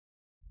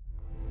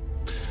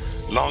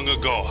Long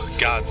ago,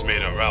 gods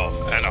made a realm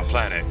and a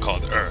planet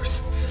called Earth.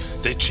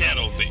 They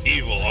channeled the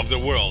evil of the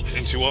world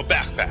into a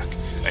backpack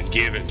and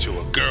gave it to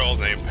a girl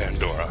named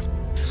Pandora.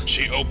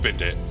 She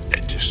opened it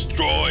and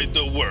destroyed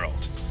the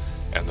world.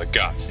 And the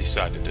gods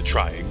decided to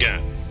try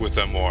again with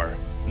a more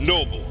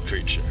noble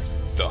creature,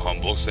 the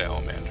humble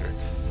salamander.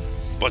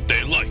 But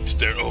they liked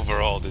their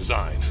overall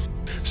design,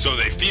 so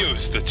they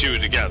fused the two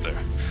together.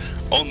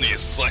 Only a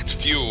select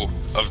few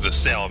of the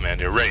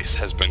salamander race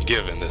has been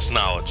given this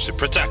knowledge to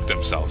protect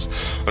themselves,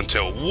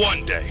 until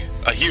one day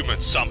a human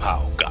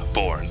somehow got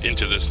born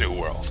into this new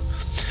world.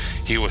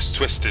 He was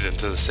twisted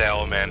into the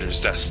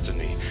salamander's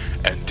destiny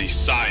and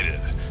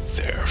decided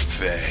their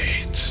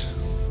fate.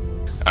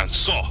 And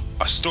so,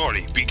 a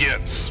story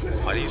begins.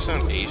 Why do you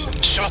sound Asian?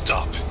 Shut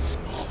up!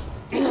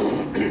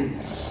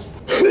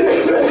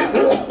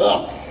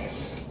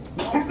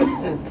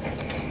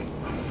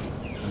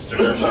 Mr.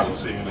 Hershey, we'll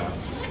see you now.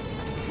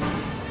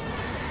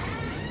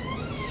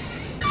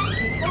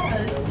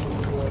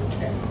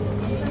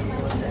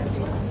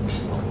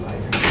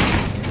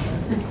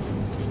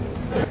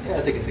 Yeah,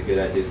 I think it's a good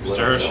idea to Mr.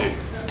 Hershey.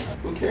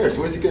 Who cares?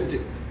 What is he gonna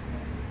do?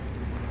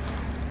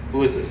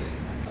 Who is this?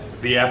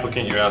 The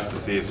applicant you asked to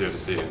see is here to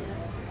see you.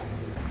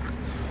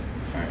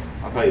 Alright,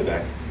 I'll call you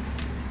back.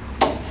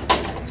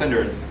 Send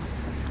her in.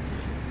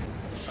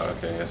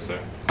 Okay, yes, sir.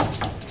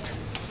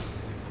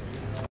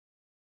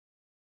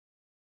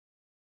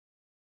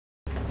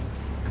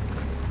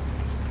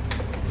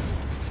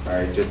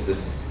 Alright, just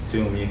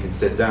assume you can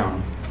sit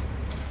down.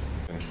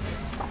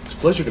 It's a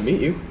pleasure to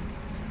meet you.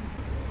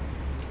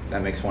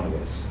 That makes one of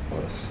us.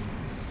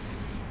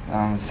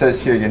 It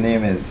says here your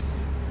name is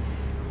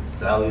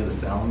Sally the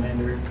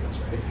Salamander. That's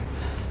right.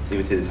 Leave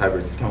it to these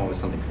hybrids to come up with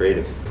something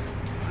creative.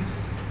 What?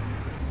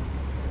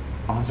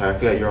 Oh, I'm sorry, I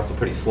forgot you're also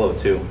pretty slow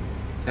too.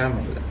 Yeah, I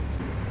remember that.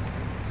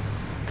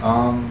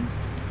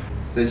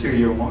 Says here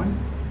you're one?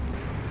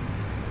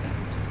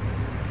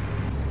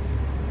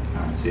 I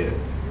don't see it.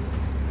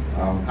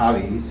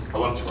 Hobbies. I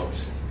love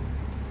drugs.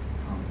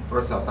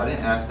 First off, I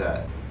didn't ask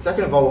that.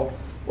 Second of all,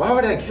 why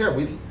would I care?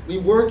 We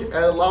work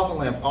at a lava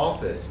lamp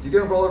office. You're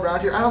gonna roll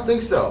around here? I don't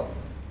think so.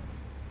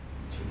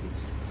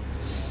 Jeez.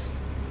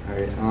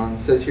 Alright, it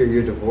says here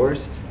you're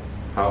divorced.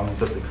 How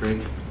long's up the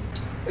creek?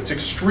 It's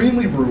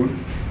extremely rude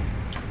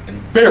and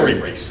very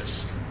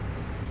racist.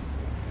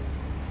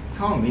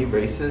 Calling me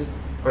racist?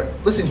 Alright,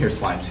 listen here,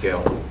 slime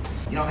scale.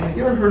 You know, have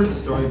you ever heard of the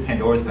story of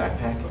Pandora's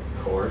backpack? Of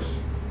course.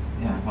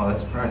 Yeah, well,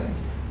 that's surprising.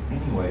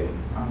 Anyway,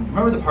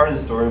 remember the part of the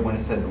story when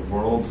it said the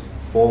world's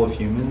full of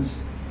humans?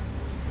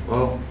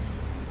 Well,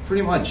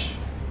 pretty much.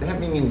 That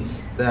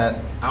means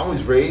that I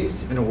was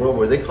raised in a world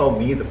where they call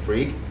me the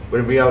freak,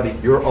 but in reality,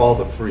 you're all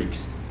the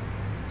freaks.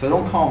 So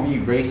don't call me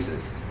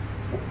racist.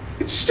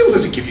 It still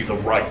doesn't give you the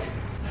right.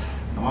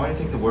 Now, why would I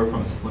take the word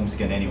from a slim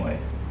skin anyway?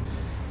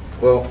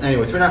 Well,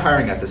 anyways, we're not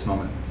hiring at this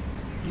moment.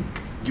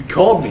 You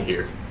called me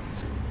here.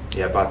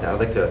 Yeah, about that. I'd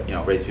like to,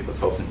 raise people's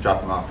hopes and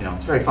drop them off.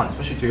 It's very fun,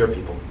 especially to your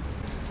people.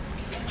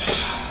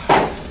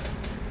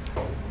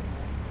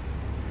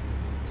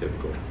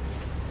 Typical.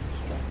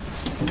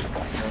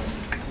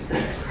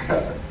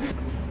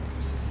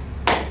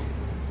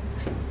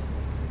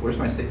 Where's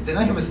my stapler? Didn't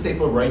I have a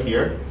stapler right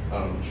here? I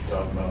don't know what you're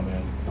talking about,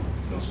 man.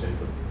 No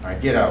stapler. All right,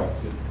 get out.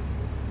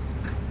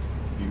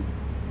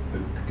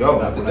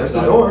 Go. There's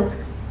the door.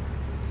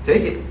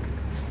 Take it.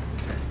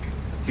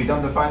 You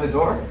done to find the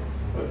door?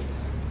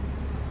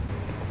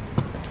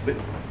 But,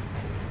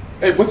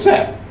 hey, what's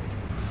that?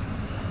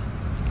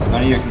 It's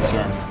none of your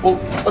concern. Well,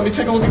 let me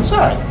take a look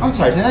inside. I'm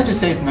sorry, didn't I just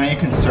say it's none of your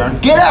concern?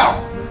 Get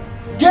out!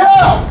 Get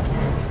out!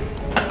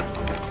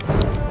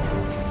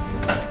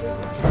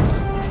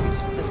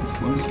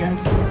 Slim skin?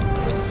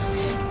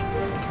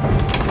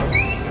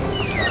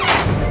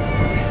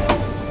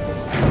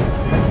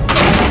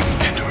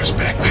 Pandora's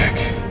backpack.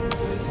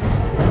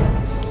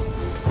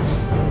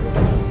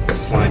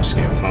 Slime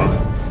scale, huh?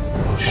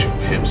 I'll show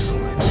him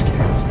slime scale.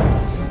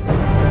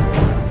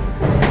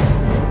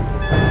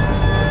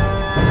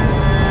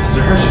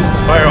 Mr. Hershey,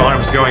 fire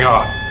alarm's going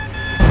off.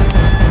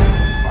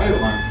 Fire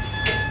alarm?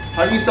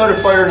 How do you start a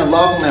fire in a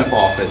lava lamp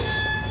office?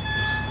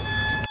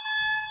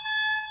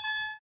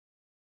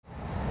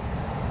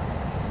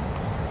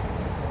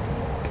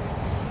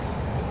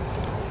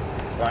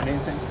 Find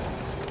anything?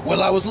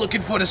 Well, I was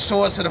looking for the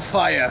source of the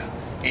fire,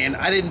 and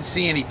I didn't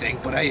see anything,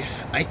 but I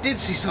did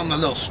see something a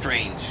little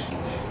strange.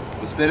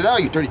 Well, spit it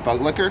out, you dirty bug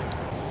licker.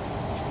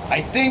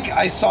 I think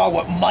I saw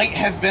what might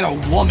have been a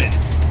woman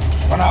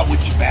run out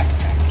with your backpack.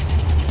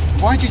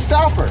 Why'd you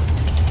stop her?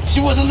 She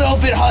was a little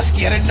bit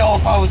husky. I didn't know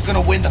if I was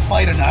gonna win the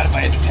fight or not, if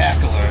I had to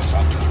tackle her or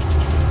something.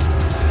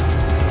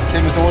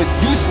 Tim is always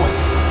useless.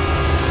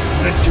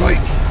 What a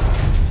joke.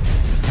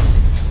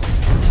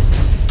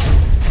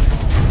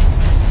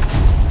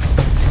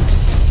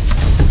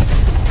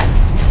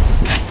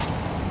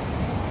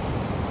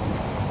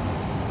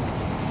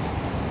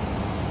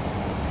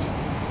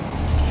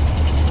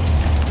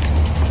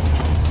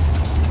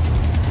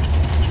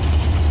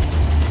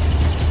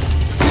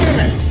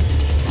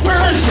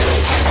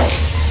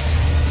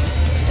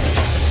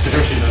 Mr.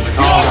 Hershey, there's a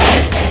call.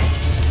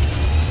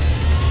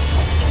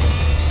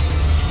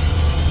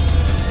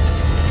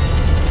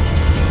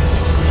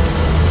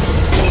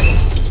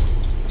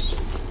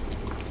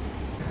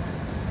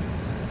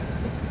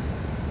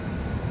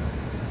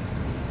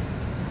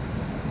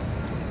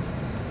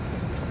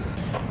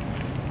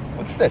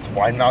 What's this?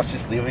 Wide Mouse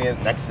just leaving it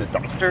next to the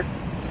dumpster?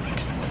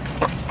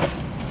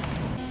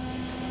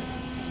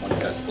 One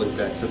guy slipped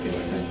back, took it,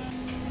 I think.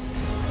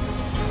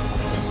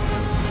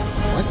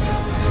 What?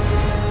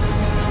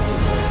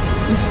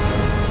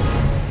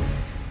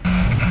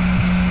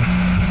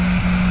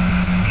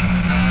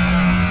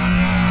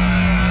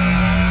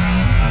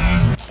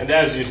 And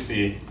as you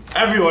see,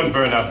 everyone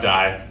burn up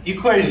die.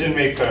 Equation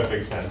make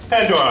perfect sense.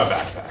 Pandora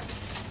backpack.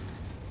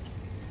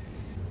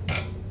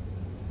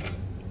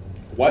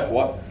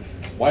 What?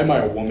 Why am I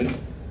a woman?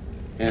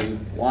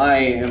 And why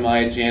am I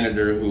a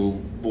janitor who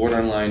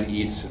borderline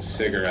eats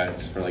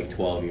cigarettes for like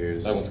 12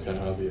 years? That one's kind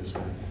of obvious,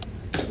 man.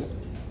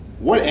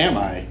 What am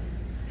I?